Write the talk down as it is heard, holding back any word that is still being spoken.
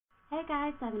Hey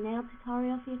guys, I have a nail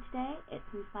tutorial for you today. It's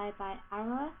inspired by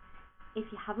Arrow. If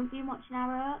you haven't been watching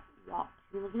Arrow, what?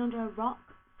 You're living under a rock?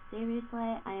 Seriously,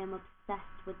 I am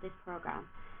obsessed with this program.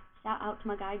 Shout out to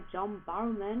my guy John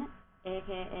BarryM,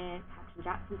 aka Captain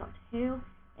Jackson Doctor Who,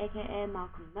 aka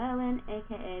Malcolm Merlin,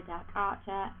 aka Dark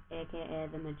Archer, aka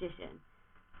The Magician.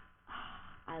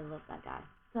 I love that guy.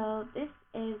 So this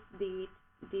is the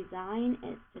design.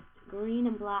 It's just green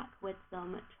and black with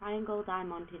some triangle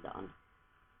diamantes on.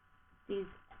 These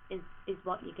is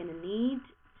what you're going to need.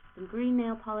 Some green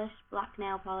nail polish, black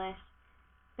nail polish,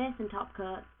 base and top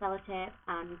coat, sellotape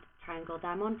and triangle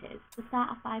diamantes. So start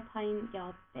off by applying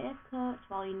your base coat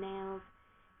to all your nails.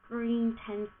 Green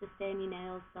tends to stain your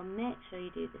nails, so make sure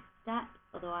you do this step,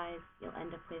 otherwise you'll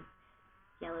end up with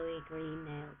yellowy green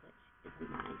nails, which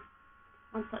isn't nice.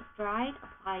 Once that's dried,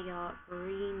 apply your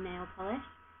green nail polish.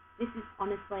 This is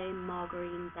honestly more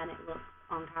green than it looks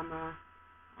on camera.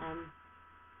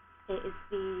 It is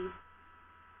the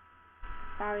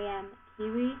BarryM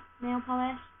Kiwi nail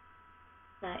polish,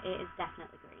 so it is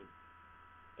definitely green.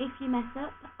 If you mess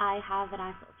up, I have a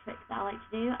nice little trick that I like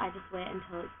to do. I just wait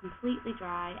until it's completely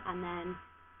dry and then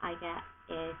I get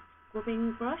a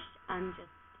scrubbing brush and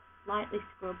just slightly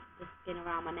scrub the skin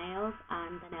around my nails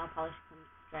and the nail polish comes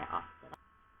straight off.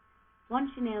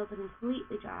 Once your nails are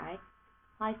completely dry,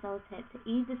 apply sellotape to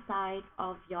either side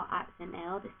of your accent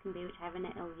nail. This can be whichever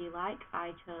nail you like.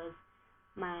 I chose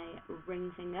my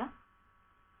ring finger,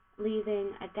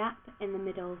 leaving a gap in the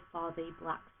middle for the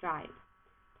black stripe.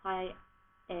 Apply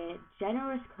a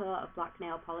generous coat of black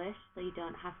nail polish so you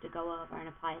don't have to go over and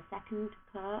apply a second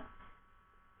coat,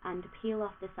 and peel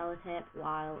off the sellotape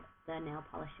while the nail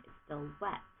polish is still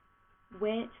wet.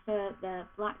 Wait for the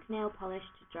black nail polish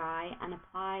to dry and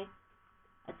apply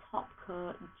a top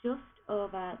coat just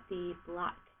over the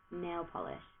black nail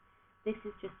polish. This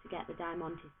is just to get the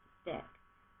diamantes to stick.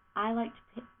 I like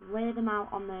to lay them out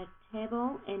on the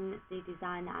table in the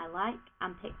design that I like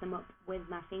and pick them up with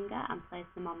my finger and place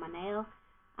them on my nail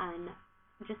and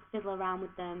just fiddle around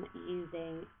with them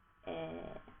using a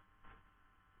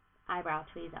eyebrow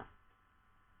tweezer.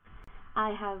 I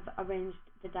have arranged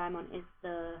the diamantes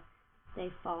so they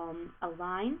form a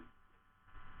line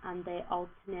and they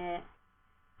alternate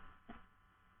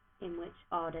in which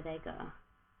order they go.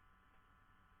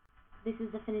 This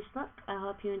is the finished look. I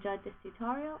hope you enjoyed this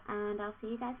tutorial and I'll see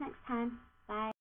you guys next time. Bye.